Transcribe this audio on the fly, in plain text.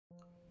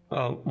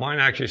Mine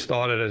actually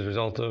started as a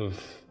result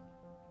of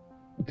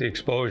the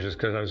exposures,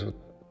 because I was with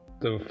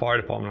the fire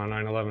department on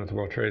 9/11 at the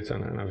World Trade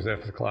Center, and I was there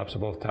for the collapse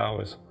of both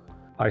towers.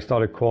 I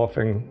started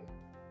coughing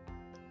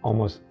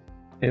almost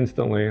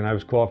instantly, and I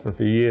was coughing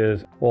for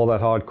years. All that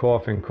hard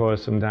coughing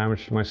caused some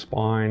damage to my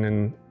spine,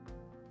 and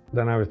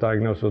then I was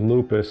diagnosed with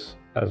lupus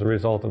as a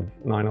result of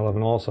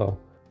 9/11 also.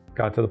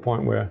 Got to the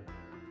point where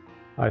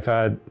I've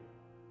had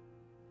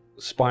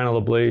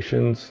spinal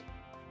ablations,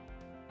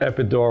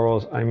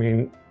 epidurals, I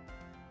mean,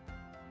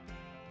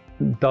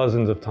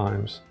 dozens of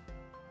times.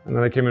 And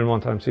then I came in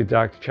one time to see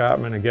Dr.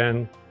 Chapman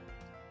again,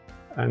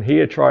 and he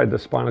had tried the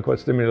spinal cord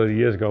stimulator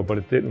years ago, but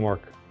it didn't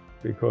work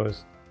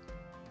because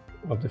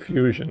of the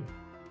fusion.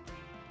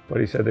 But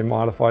he said they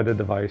modified the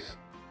device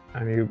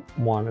and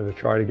he wanted to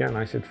try it again.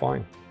 I said,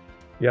 fine,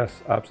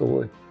 yes,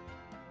 absolutely.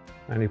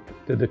 And he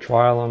did the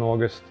trial on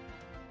August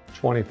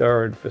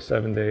 23rd for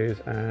 7 days,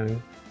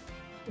 and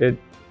it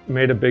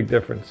made a big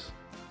difference.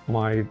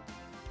 My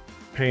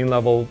pain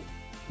level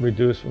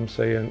reduced from,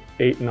 say, an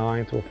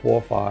 8/9 to a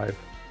 4/5.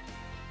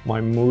 My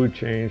mood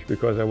changed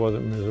because I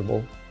wasn't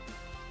miserable.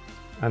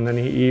 And then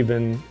he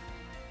even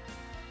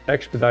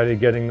expedited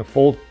getting the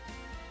full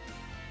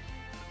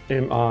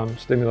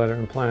stimulator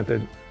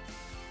implanted.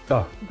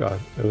 Oh God,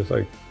 it was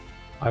like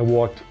I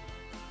walked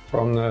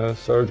from the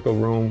surgical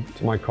room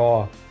to my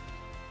car.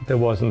 There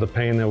wasn't the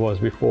pain there was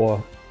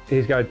before.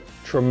 He's got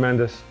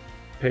tremendous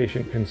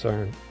patient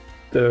concern.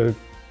 The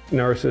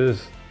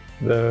nurses,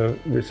 the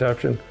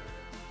reception,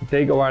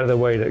 they go out of their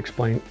way to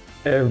explain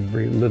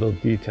every little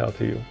detail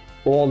to you.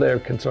 All their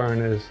concern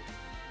is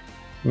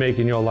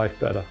making your life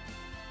better.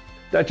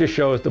 That just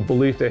shows the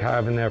belief they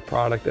have in their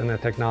product and their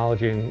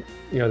technology, and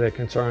their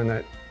concern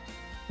that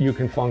you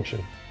can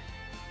function.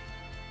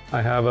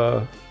 I have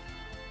a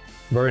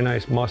very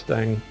nice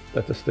Mustang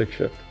that's a stick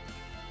shift,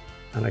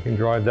 and I can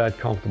drive that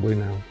comfortably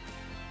now.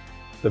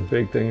 The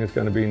big thing is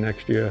going to be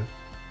next year.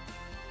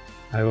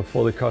 I have a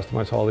fully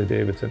customized Harley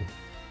Davidson.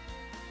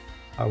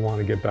 I want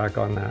to get back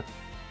on that.